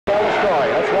story.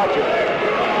 Let's watch it.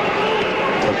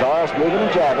 Bizzaro's moving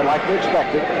and jabbing like we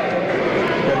expected.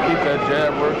 Got to keep that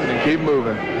jab working and keep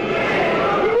moving.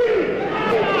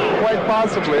 Quite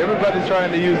possibly. Everybody's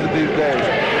trying to use it these days.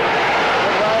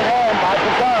 Good right hand by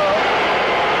Bizzaro.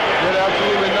 Did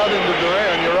absolutely nothing to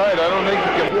Duran. You're right. I don't think he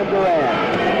can. Duran.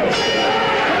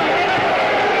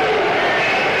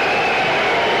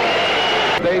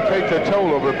 They take their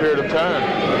toll over a period of time.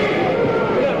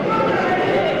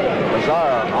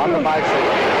 Bizzaro on the bicycle.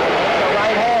 The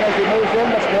right hand as he moves in,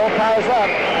 but still ties up.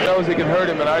 He knows he can hurt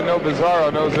him, and I know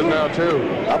Bizzaro knows it now too.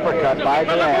 Uppercut by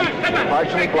Duran.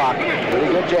 Partially blocked. Really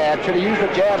good jab. Should have used the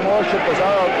jab more. Should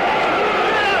Bizzaro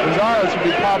should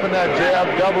be popping that jab,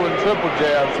 double and triple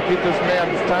jabs to keep this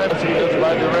man's time as he does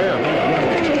by Duran.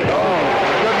 Oh,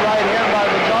 good right hand by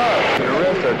Bizzaro. The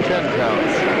rest are 10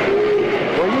 counts.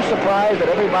 Were you surprised that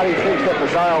everybody thinks that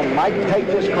Bizzaro might take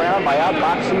this crown by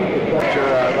outboxing?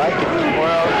 Right?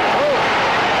 Well,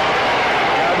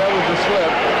 yeah, that was a slip.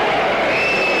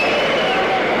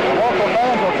 The local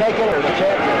fans will take it or the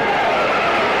champion.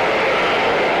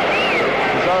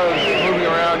 Bizzaro's moving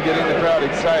around, getting the crowd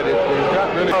excited. He's got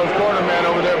really his corner man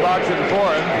over there boxing for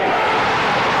him.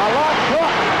 A left hook.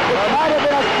 It might have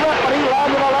been a slip, but he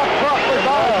landed a left hook.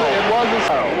 Bizzaro. It was a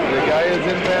slip. The guy is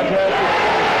in fantastic.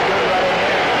 Good right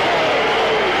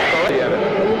hand.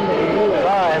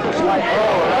 Bizzaro has a slight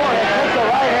throw. He took the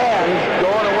right hand. He's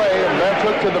going away, and left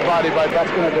hook to the body.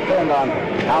 That's going to depend on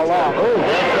how long. Ooh.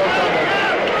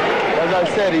 As I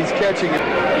said, he's catching it. He's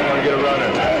going to get a runner.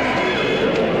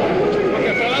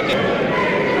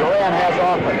 Duran has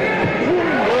often.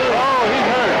 Oh, he's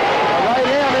hurt. A right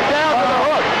hand is down to the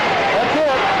hook. That's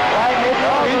it. Right hand.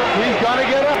 He's going to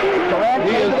get up. Duran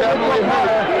He is definitely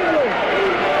hurt.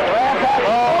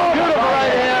 Oh, beautiful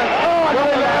right hand.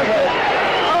 Really left it.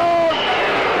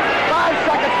 5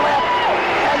 seconds left.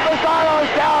 And Bizzaro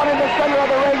is down in the center of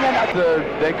the ring. And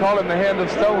they call him the hand of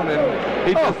stone, and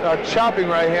he just a chopping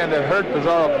right hand that hurt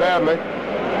Bizzaro badly.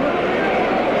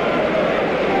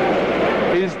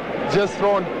 He's just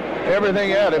throwing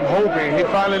everything at him, hoping he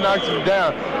finally knocks him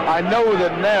down. I know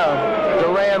that now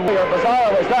Duran will.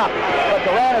 Bizzaro is up, but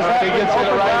Duran is He gets in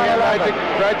a right hand right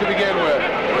to begin with.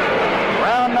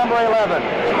 Round number 11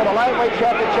 for the lightweight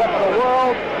championship of the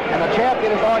world, and the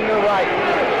champion is on your right.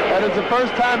 That is the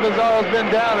first time Bizzaro's been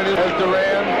down, and it is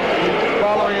Duran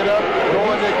following it up,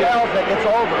 going to It's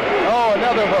over. Oh,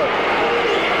 another hook.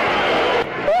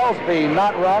 Bellsby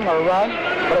not run or run,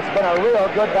 but it's been a real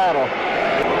good battle. I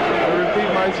repeat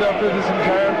myself through this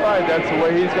entire fight. That's the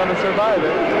way he's going to survive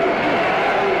it.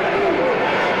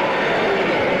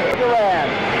 Duran.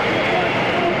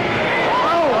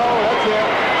 Oh, that's it.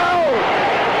 Oh!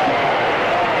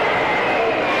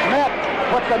 Smith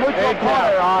puts the neutral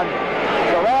corner on.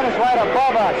 Duran is right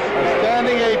above us. A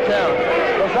standing 8 count.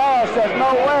 Bizzaro says,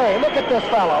 no way. Look at this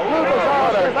fellow. Lou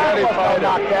Bizzaro says that was no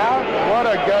knockdown. What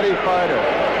a gutty fighter.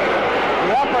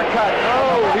 The uppercut.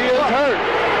 Oh, he is hurt.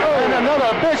 And another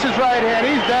vicious right hand.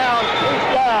 He's down. He's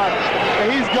down.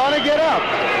 And he's going to get up.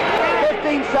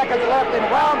 15 seconds left in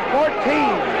round 14.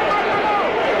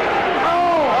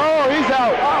 Oh, he's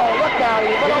out. Oh, look out.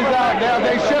 He's out now.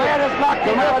 They should have.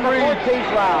 The referee, in the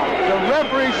 14th round. The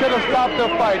referee should have stopped the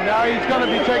fight. Now he's going to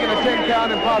be taking a 10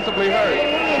 count and possibly hurt.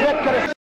 Smith could have